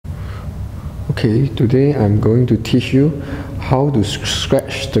Okay, today I'm going to teach you how to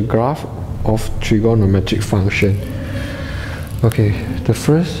sketch the graph of trigonometric function. Okay, the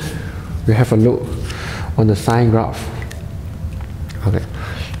first we have a look on the sine graph. Okay,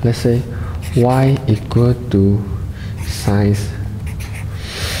 let's say y equal to sine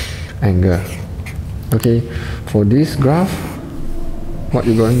angle. Okay, for this graph, what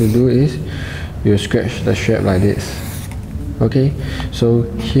you're going to do is you sketch the shape like this. Okay, so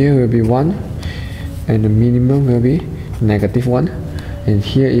here will be 1 and the minimum will be -1, and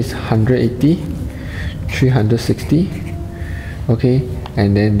here is 180, 360. Okay,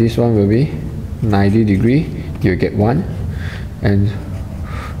 and then this one will be 90 degree, you get 1, and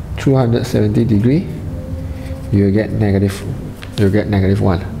 270 degree, you get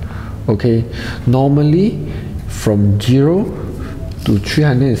 -1. Okay, normally from 0 to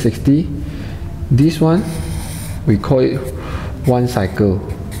 360, this one we call it one cycle.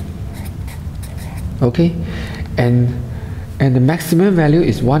 Okay, and the maximum value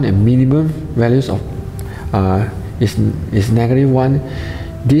is 1 and minimum values of is -1.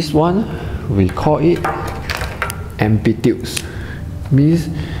 This one we call it amplitudes,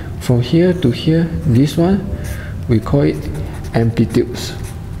 means from here to here, this one we call it amplitudes.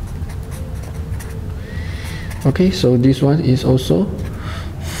 Okay, so this one is also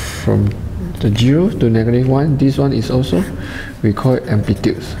from the 0 to -1, this one is also we call it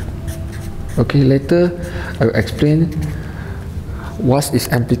amplitudes. Okay, later I will explain what is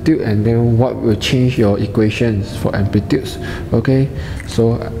amplitude and then what will change your equations for amplitudes. Okay,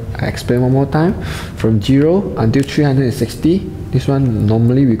 so I explain one more time. From 0 until 360, this one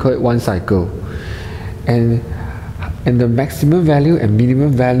normally we call it one cycle, and the maximum value and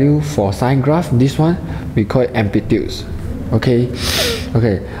minimum value for sine graph, this one we call it amplitudes. Okay,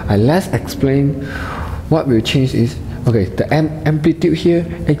 let's explain what will change is, okay, the amplitude here,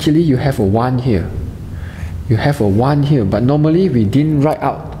 actually you have a 1 here. You have a 1 here, but normally we didn't write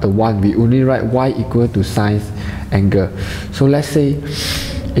out the 1, we only write y equal to sine angle. So let's say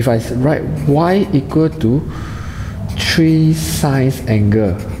if I write y equal to 3 sine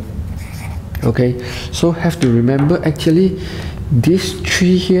angle. Okay, so have to remember, actually this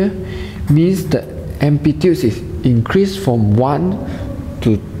 3 here means the amplitude is increased from 1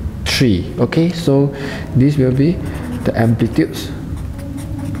 to 3. Okay, so this will be the amplitudes.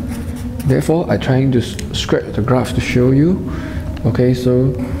 Therefore I'm trying to sketch the graph to show you. Okay,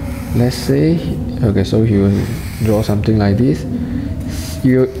 so let's say, okay, so you will draw something like this.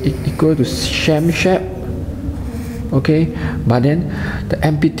 You equal to sham shape. Okay, but then the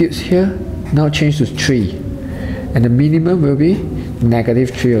amplitudes here now change to 3, and the minimum will be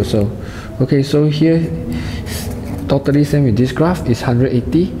 -3 also. Okay, so here totally same with this graph is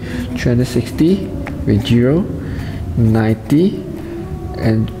 180, 360 with 0, 90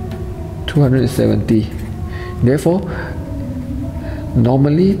 and 270. Therefore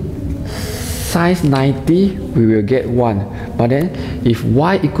normally sine 90 we will get 1, but then if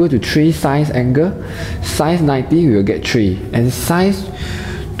y equal to 3 sine angle, sine 90 we will get 3, and sine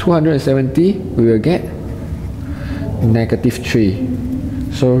 270 we will get -3.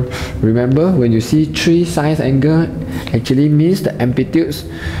 So remember, when you see 3 sine angle, actually means the amplitudes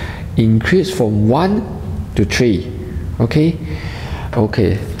increase from 1 to 3. Okay,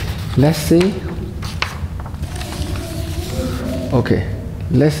 let's say,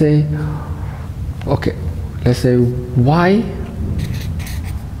 y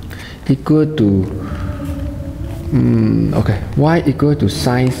equal to y equal to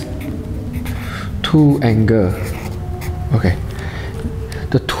sine 2 angle. Okay,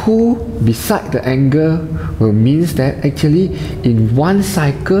 the 2 beside the angle will means that actually in one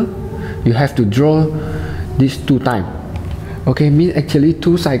cycle you have to draw this 2 times. Okay, means actually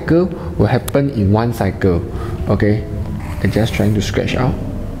 2 cycle will happen in one cycle. Okay, I'm just trying to sketch out.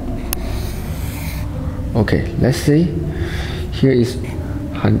 Okay, let's say here is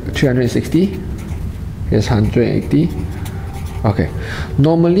 360, here's 180. Okay,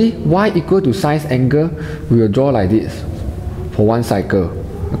 normally y equal to sine angle we will draw like this for one cycle.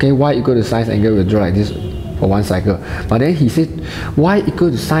 Okay, y equal to sine angle we will draw like this for one cycle, but then he said y equal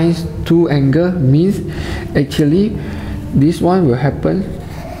to sine 2 angle means actually this one will happen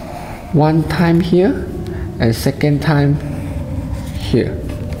 1 time here and 2nd time here.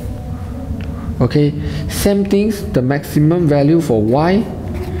 Okay, same things, the maximum value for y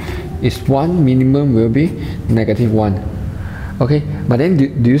is 1, minimum will be -1. Okay, but then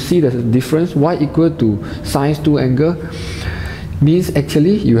do you see the difference? Y equal to sine 2 angle means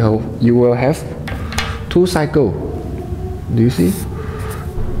actually you will have 2 cycle. Do you see?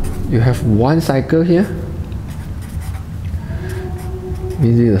 You have 1 cycle here,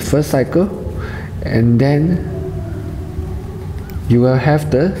 means the first cycle, and then you will have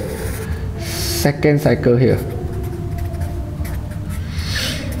the second cycle here.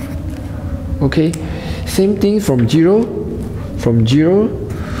 Okay, same thing from 0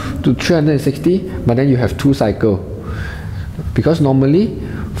 to 360, but then you have 2 cycles, because normally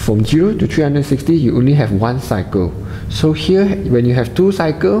from 0 to 360 you only have 1 cycle. So here when you have 2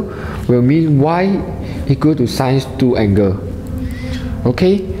 cycles will mean y equal to sine 2 angle.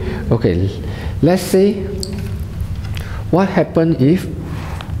 Okay, let's say what happens if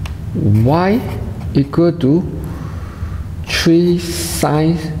y equal to 3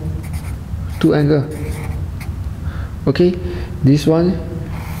 sine 2 angle. Okay, this one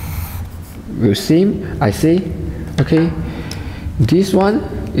will same. I say, okay, this one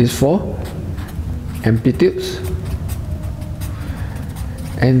is for amplitudes,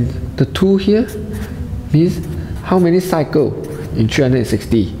 and the 2 here means how many cycles in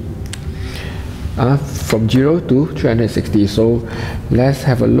 360, from 0 to 360. So let's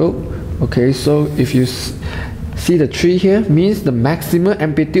have a look. Okay, so if you see the 3 here, means the maximum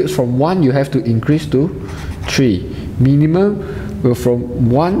amplitude from 1 you have to increase to 3. Minimum will from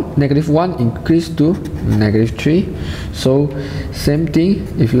 -1 increase to -3. So same thing,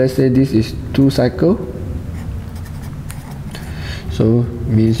 if let's say this is 2 cycle, so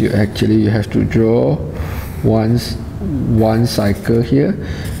means you have to draw one cycle here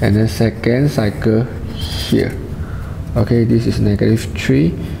and then second cycle here. Okay, this is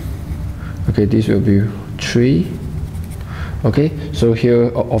 -3. Okay, this will be 3. Okay, so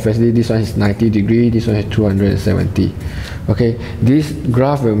here obviously this one is 90 degree, this one is 270. Okay, this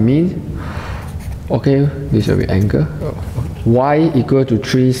graph will mean, okay, this will be angle. Y equal to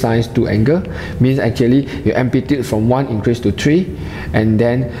 3 sine 2 angle means actually your amplitude from 1 increase to 3, and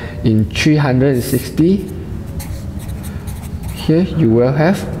then in 360 here you will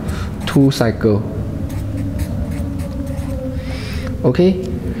have 2 cycle. Okay,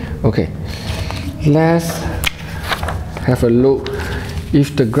 let's have a look.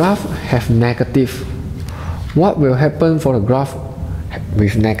 If the graph have negative, what will happen for the graph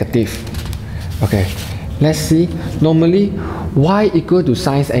with negative? Okay, let's see. Normally y equal to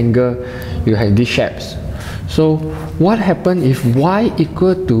sine angle, you have these shapes. So what happens if y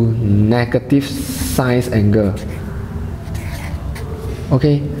equal to negative sine angle?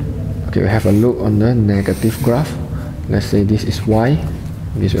 Okay, we have a look on the negative graph. Let's say this is y,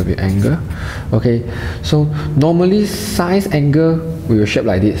 this will be angle. Okay, so normally sine angle will shape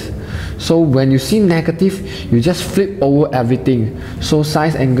like this. So when you see negative, you just flip over everything. So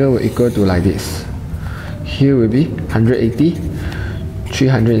sine angle will equal to like this. Here will be 180,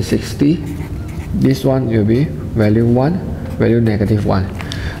 360. This one will be value 1, value -1.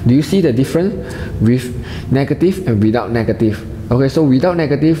 Do you see the difference with negative and without negative? Okay, so without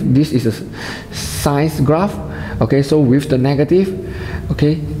negative, this is a sine graph. Okay, so with the negative,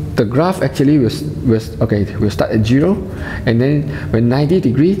 okay, the graph actually will start at 0, and then when 90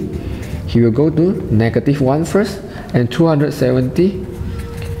 degree, he will go to -1 first, and 270,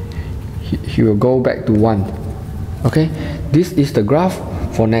 he will go back to 1. Okay, this is the graph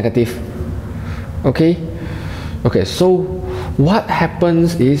for negative. Okay, so what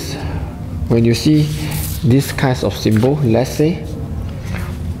happens is when you see this kinds of symbol, let's say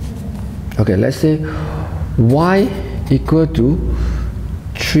y equal to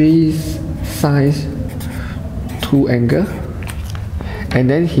 3 sine 2 angle, and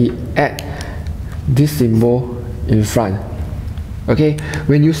then he add this symbol in front. Okay,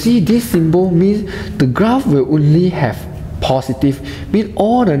 when you see this symbol, means the graph will only have positive, means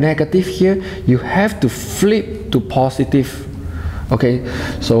all the negative here you have to flip to positive. Okay,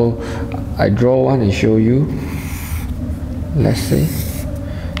 so I draw one and show you. Let's say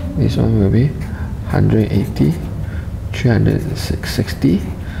this one will be 180, 360.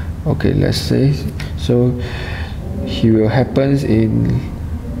 Okay, let's say, so he will happens in,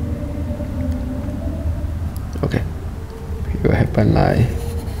 okay, it will happen like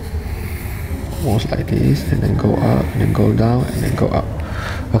almost like this, and then go up, and then go down, and then go up.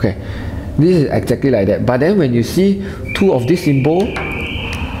 Okay, this is exactly like that. But then when you see two of this symbol,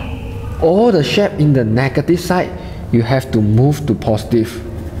 all the shape in the negative side you have to move to positive.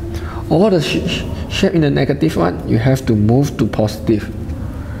 All the shape in the negative one you have to move to positive.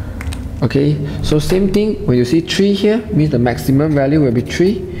 Okay, so same thing, when you see 3 here, means the maximum value will be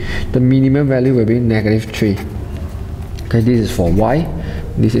 3, the minimum value will be -3. Okay, this is for y,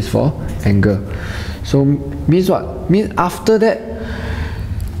 this is for angle. So means what? Means after that,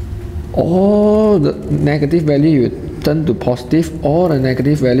 all the negative value you turn to positive, all the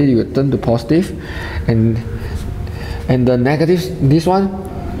negative value you turn to positive, and the negatives, this one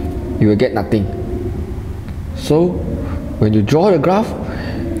you will get nothing. So when you draw the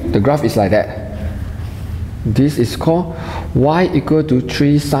graph is like that. This is called y equal to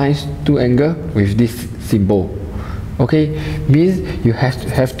 3 sines 2 angle with this symbol. Okay, means you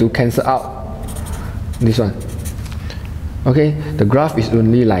have to cancel out this one. Okay, the graph is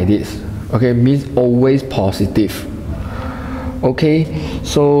only like this. Okay, means always positive. Okay,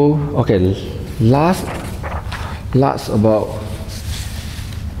 so okay, last about,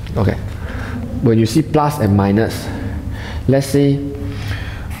 okay, when you see plus and minus, let's say,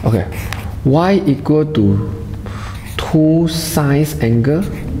 okay, y equal to 2 sines angle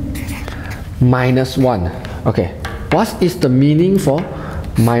minus 1. Okay, what is the meaning for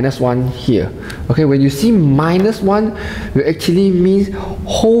minus 1 here? Okay, when you see minus 1, it actually means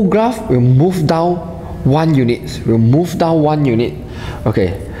whole graph will move down 1 unit.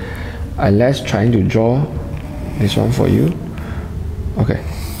 Okay, let's try to draw this one for you. Okay,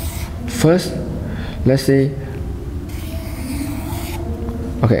 first, let's say,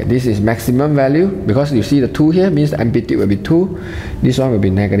 okay, this is maximum value, because you see the 2 here means the amplitude will be 2. This one will be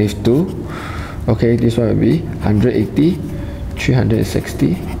negative 2. Okay, this one will be 180,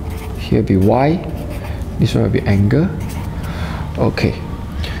 360. Here will be y. This one will be angle. Okay.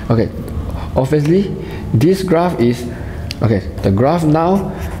 Okay. Obviously, this graph is, okay, the graph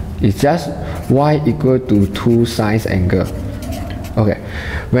now is just y equal to 2 sines angle. Okay,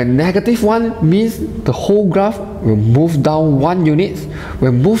 when negative 1 means the whole graph will move down 1 unit.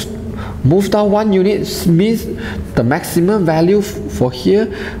 When move down 1 unit means the maximum value for here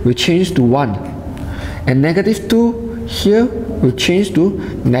will change to 1, and negative 2 here will change to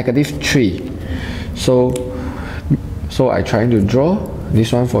negative 3. So I trying to draw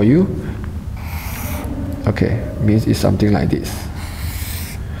this one for you. Okay, means it's something like this.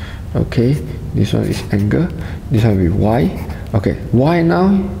 Okay, this one is angle, this one will be y. Okay, y now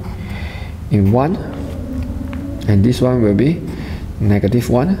in 1, and this one will be negative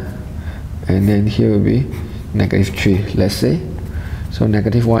 1, and then here will be negative 3, let's say. So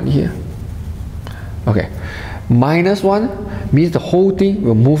negative 1 here. Okay, minus 1 means the whole thing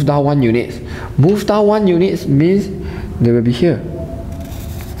will move down 1 unit. Move down 1 unit means they will be here.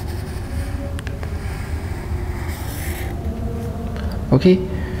 Okay,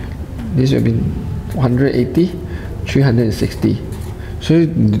 this will be 180, 360. So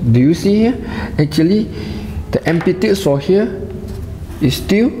do you see here? Actually, the amplitude for here is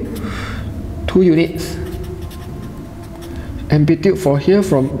still 2 units. Amplitude for here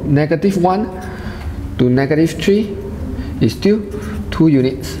from negative 1 to negative 3 is still 2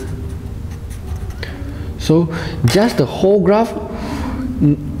 units. So just the whole graph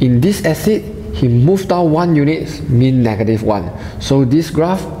in this axis, he moved down 1 unit, mean negative 1. So this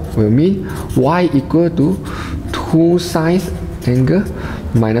graph will mean y equal to 2 sines angle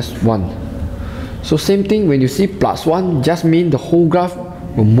minus 1. So same thing, when you see plus 1, just mean the whole graph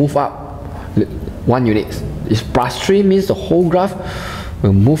will move up 1 unit. If plus 3 means the whole graph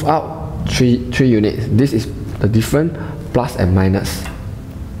will move up 3 units. This is the difference, plus and minus.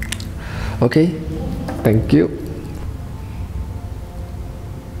 Okay, thank you.